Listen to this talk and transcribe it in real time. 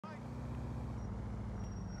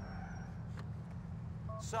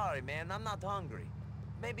Sorry, man, I'm not hungry.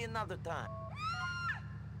 Maybe another time.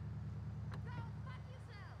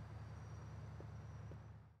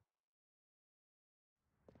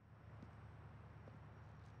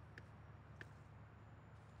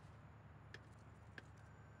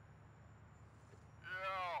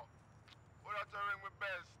 Yo, who that ring with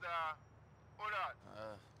bell, star? Who that?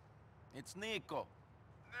 It's Nico.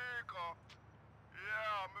 Nico?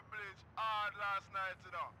 Yeah, me bleach hard last night,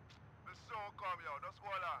 you know. Me soon come, yo. Just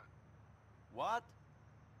hold on. What?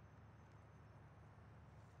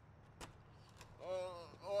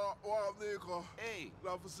 What up, Nico? Hey.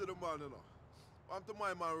 Love to see the man, you know. I'm to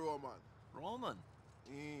my man, Roman. Roman?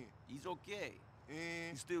 He's okay.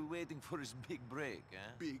 He's still waiting for his big break,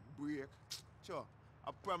 eh? Big break? Sure.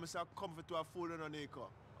 I promise I'll comfort to a fool, you know, Nico.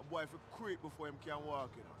 A boy for creep before him can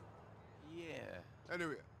walk, you know. Yeah.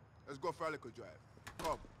 Anyway, let's go for a little drive.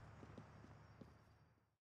 Come.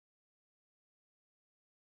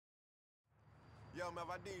 Yo, I have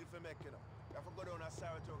a deal for make, you know. You have to go down to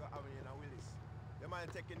Saratoga Avenue and Willis. You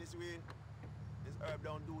mind taking this way? This herb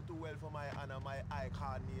don't do too well for my honor, my eye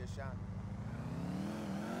coordination.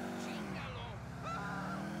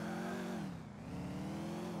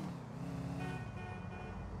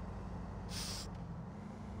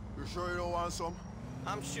 You sure you don't want some?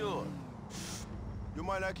 I'm sure. You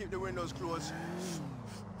mind I keep the windows closed?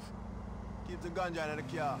 Keep the ganja in the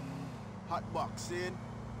car. Hot box, see?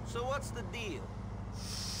 So what's the deal?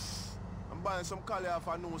 I'm buying some collie off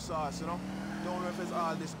a new sauce, you know? Don't know if it's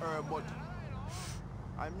all this herb, but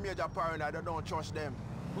I'm major paranoid, I don't trust them.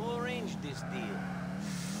 Who arranged this deal?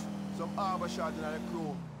 Some harbor shot in the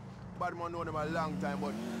crew. Bad man know them a long time,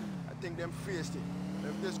 but I think them faced it.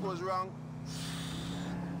 If this goes wrong,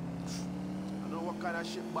 I don't know what kind of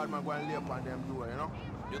shit bad man going to lay upon them door, you know?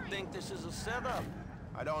 You think this is a setup?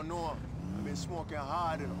 I don't know. I've been smoking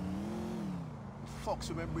hard, you know. Fucks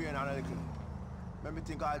with my brain a little. Make me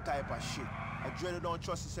think all type of shit. I dread you don't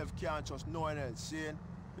trust yourself, can't trust no one else, see?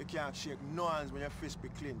 You can't shake no hands when your fist be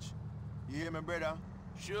clenched. You hear me, brother?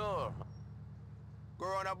 Sure. Go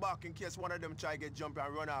around the back in case one of them try to get jumped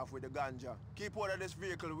and run off with the ganja. Keep out of this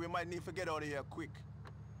vehicle, we might need to get out of here quick.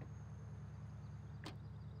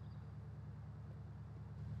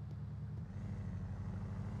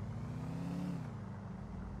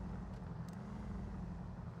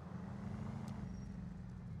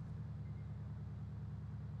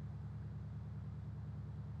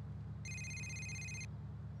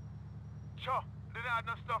 Sure, they didn't have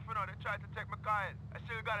no stuff, you know. They tried to take my car in. I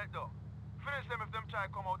still got it, though. Finish them if them try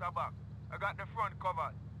to come out the back. I got the front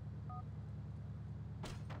covered.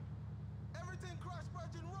 Everything crash,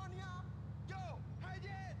 Virgin, run, yeah? Yo, head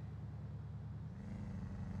in!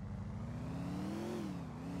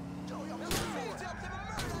 Yo, yo, yo,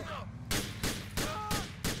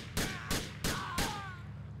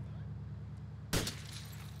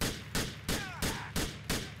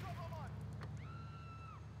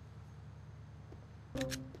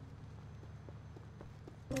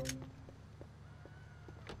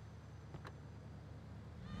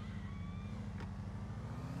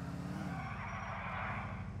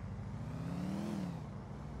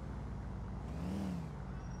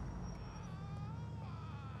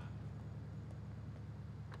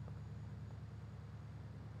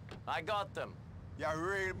 I got them. You're a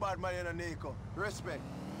real bad man, you know, Nico. Respect.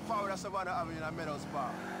 Forward of Savannah Avenue in Meadows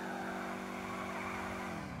Park.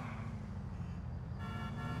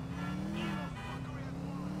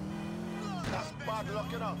 That's bad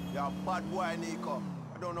luck, you know. You're a bad boy, Nico.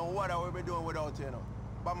 I don't know what I will be doing without you, you know.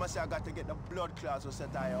 But I must say I got to get the blood clots to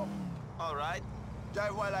set I up. All right.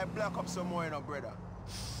 Drive while I black up some more, you know, brother.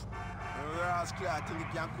 The rascal, I think you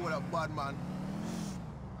can call a bad man.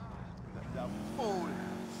 That fool.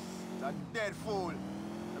 That dead fool.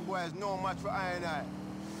 The boy is no match for I and I.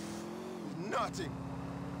 He's nothing.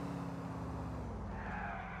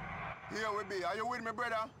 Here we be. Are you with me,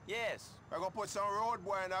 brother? Yes. I gonna put some road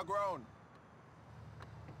boy in the ground.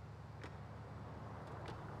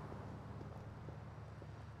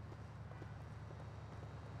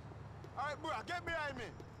 All right, bro, get behind me.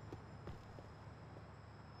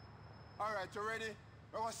 All right, you ready?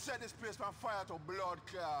 We're gonna set this place on fire to blood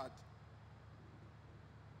clot.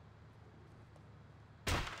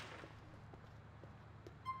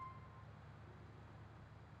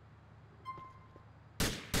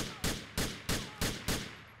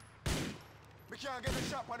 We can't get the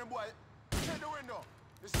shot on the boy. Check the window.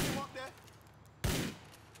 You see him up there?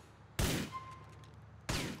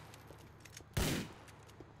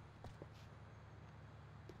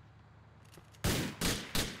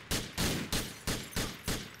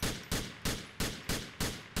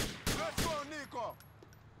 Let's go, Nico.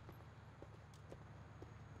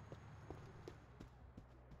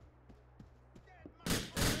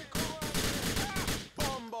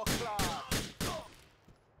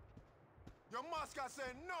 can say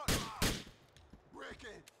nothing. Break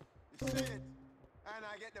it. You see it? And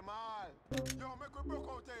I get them all. Yo, make we broke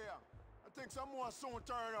out here. I think some more soon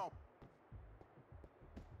turn up.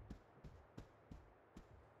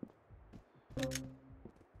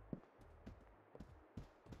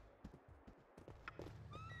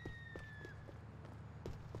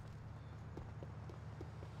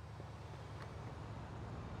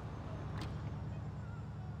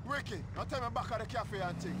 Ricky, now tell me back at the cafe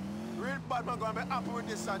and thing. Real bad man gonna be happy with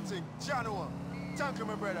this and thing. Jano, thank you,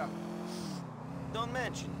 my brother. Don't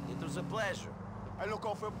mention it. It was a pleasure. I look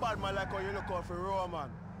out for a bad man like how you look out for Roman.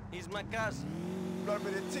 He's my cousin. Blood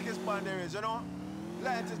be the thickest band there is, you know?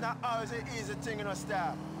 Lying is not always an easy thing in a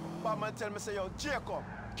style. Bad man tell me, say, yo, Jacob,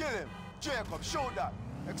 kill him. Jacob, show that,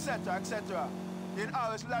 etc., etc. He ain't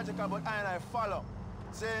always logical, but I follow.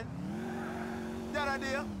 See? The other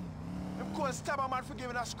day, him could stab a man for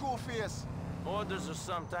giving a screw face. Orders are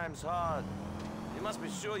sometimes hard. You must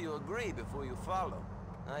be sure you agree before you follow.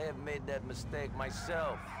 I have made that mistake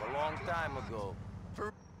myself a long time ago.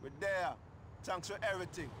 We're there. Thanks for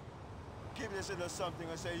everything. Keep this into something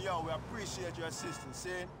and say, yo, we appreciate your assistance, see?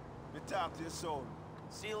 We talk to you soon.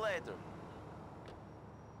 See you later.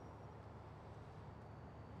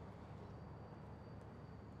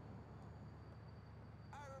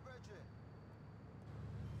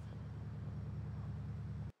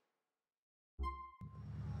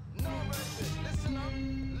 No, Virgin, listen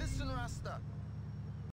up. Listen, Rasta.